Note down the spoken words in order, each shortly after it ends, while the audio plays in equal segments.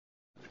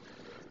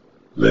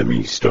Let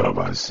me start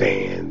by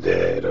saying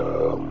that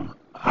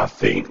I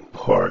think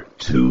part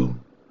two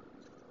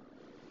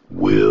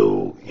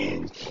will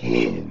and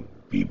can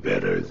be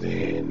better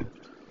than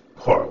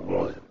part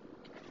one.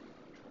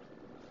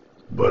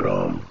 But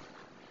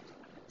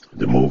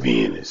the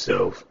movie in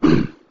itself,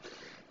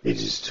 it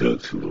just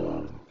took too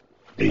long.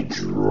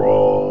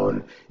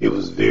 It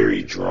was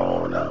very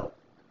drawn out.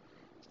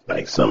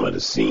 Like some of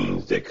the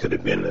scenes that could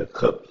have been a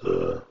couple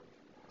of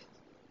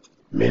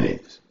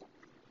minutes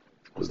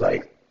was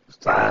like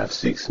 5,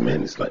 6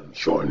 minutes. Like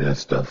shorten that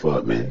stuff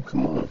up, man.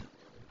 Come on.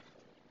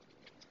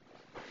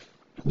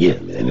 Yeah,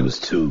 man. It was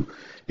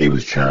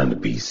trying to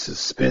be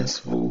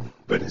suspenseful,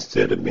 but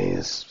instead of being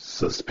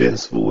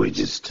suspenseful, it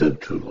just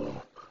took too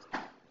long.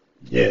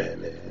 Yeah,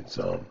 man.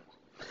 So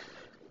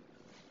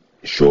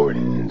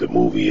shorten the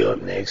movie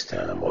up next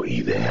time, or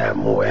either have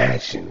more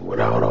action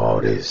without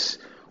all this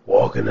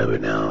walking up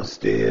and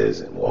downstairs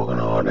and walking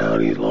all down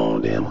these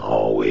long damn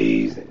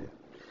hallways and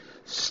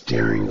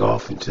staring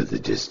off into the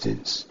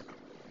distance.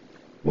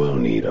 We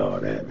don't need all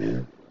that,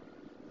 man.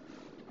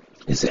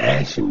 It's an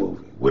action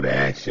movie. Where the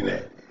action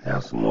at?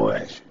 Have some more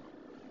action.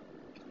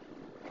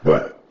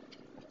 But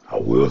I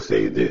will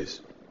say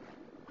this.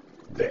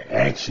 The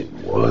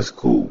action was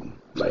cool.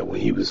 Like when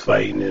he was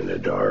fighting in the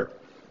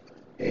dark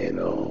and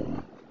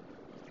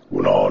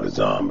when all the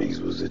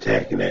zombies was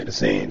attacking at the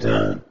same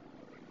time.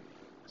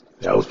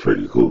 That was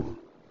pretty cool.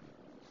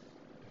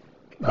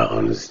 I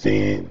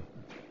understand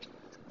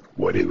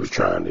what it was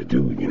trying to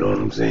do. You know what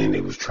I'm saying?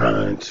 It was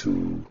trying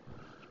to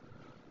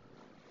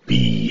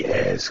be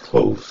as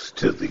close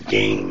to the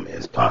game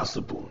as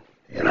possible.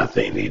 And I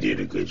think they did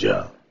a good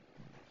job.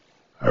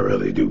 I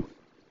really do.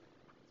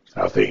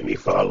 I think they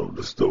followed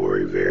the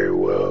story very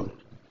well.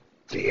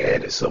 They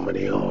added some of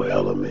their own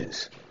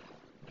elements.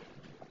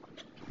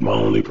 My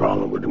only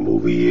problem with the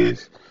movie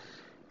is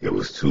it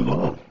was too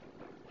long.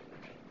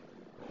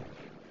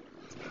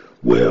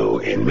 Well,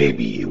 and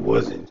maybe it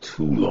wasn't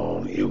too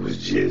long. It was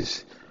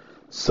just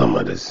some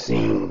of the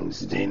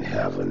scenes didn't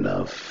have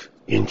enough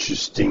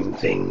interesting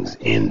things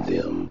in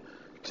them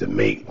to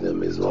make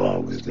them as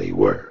long as they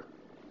were.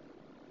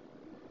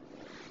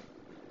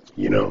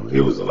 You know,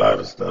 it was a lot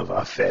of stuff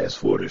I fast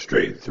forwarded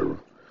straight through.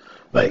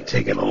 Like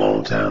taking a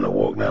long time to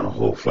walk down a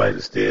whole flight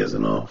of stairs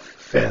and all,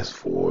 fast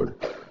forward.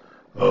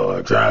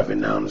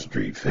 Driving down the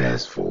street,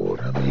 fast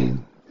forward. I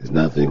mean, there's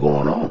nothing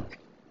going on.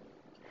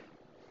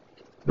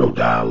 No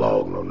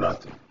dialogue, no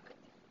nothing.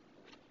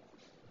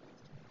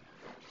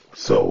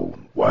 So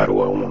why do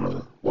I want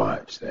to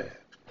watch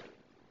that?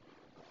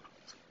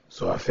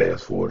 So I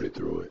fast forwarded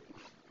through it.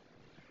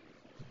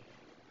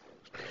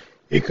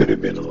 It could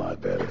have been a lot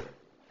better.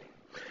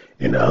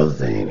 And the other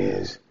thing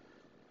is,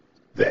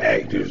 the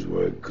actors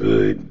were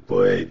good,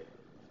 but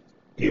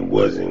it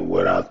wasn't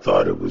what I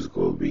thought it was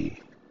going to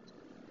be.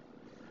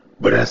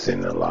 But that's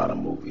in a lot of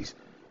movies.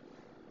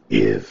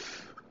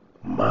 If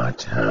my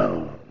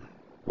town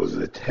was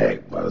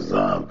attacked by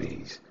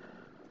zombies,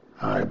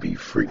 I'd be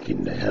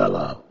freaking the hell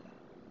out.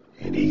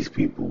 And these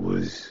people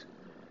was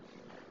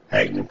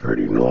acting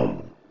pretty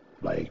normal.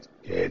 Like,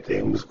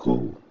 everything was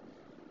cool.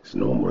 It's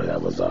normal to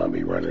have a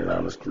zombie running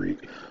down the street,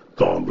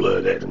 throwing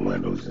blood at the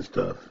windows and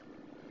stuff.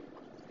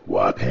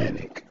 Why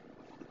panic?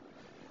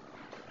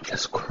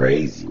 That's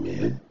crazy,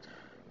 man.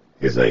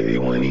 It's like they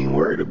weren't even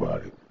worried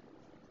about it.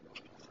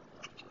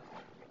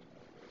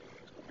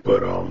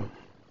 But,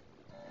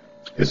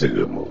 it's a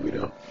good movie,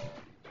 though.